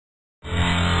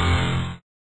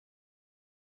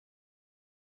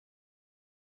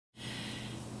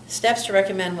Steps to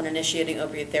recommend when initiating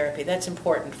opioid therapy. That's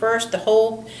important. First, the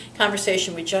whole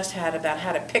conversation we just had about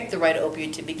how to pick the right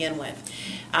opioid to begin with.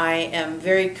 I am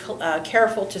very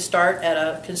careful to start at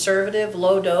a conservative,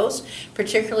 low dose,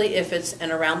 particularly if it's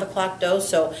an around-the-clock dose.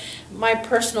 So my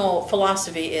personal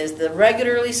philosophy is the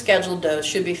regularly scheduled dose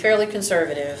should be fairly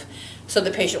conservative so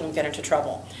the patient won't get into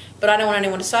trouble. But I don't want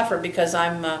anyone to suffer because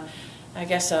I'm I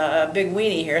guess a big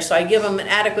weenie here, so I give them an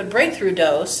adequate breakthrough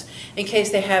dose in case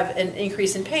they have an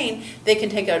increase in pain. They can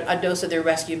take a dose of their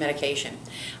rescue medication.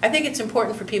 I think it's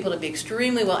important for people to be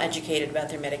extremely well educated about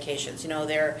their medications. You know,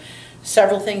 there are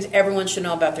several things everyone should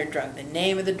know about their drug: the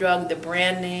name of the drug, the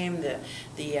brand name, the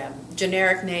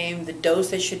generic name, the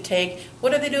dose they should take.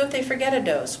 What do they do if they forget a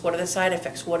dose? What are the side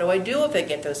effects? What do I do if I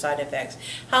get those side effects?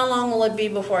 How long will it be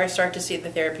before I start to see the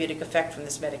therapeutic effect from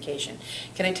this medication?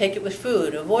 Can I take it with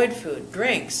food, avoid food,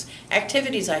 drinks,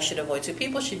 activities I should avoid? So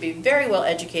people should be very well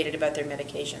educated about their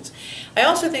medications. I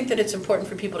also think that it's important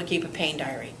for people to keep a pain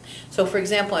diary. So for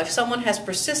example, if someone has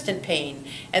persistent pain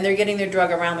and they're getting their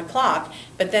drug around the clock,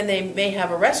 but then they may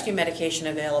have a rescue medication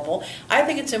available, I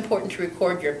think it's important to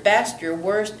record your best, your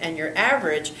worst, and your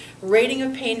average rating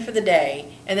of pain for the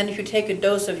day. And then if you take a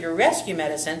dose of your rescue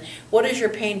medicine, what is your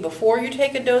pain before you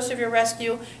take a dose of your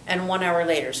rescue and 1 hour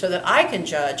later, so that I can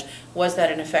judge, was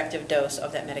that an effective dose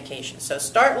of that medication. So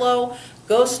start low,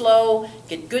 go slow,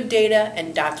 get good data,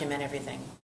 and document everything.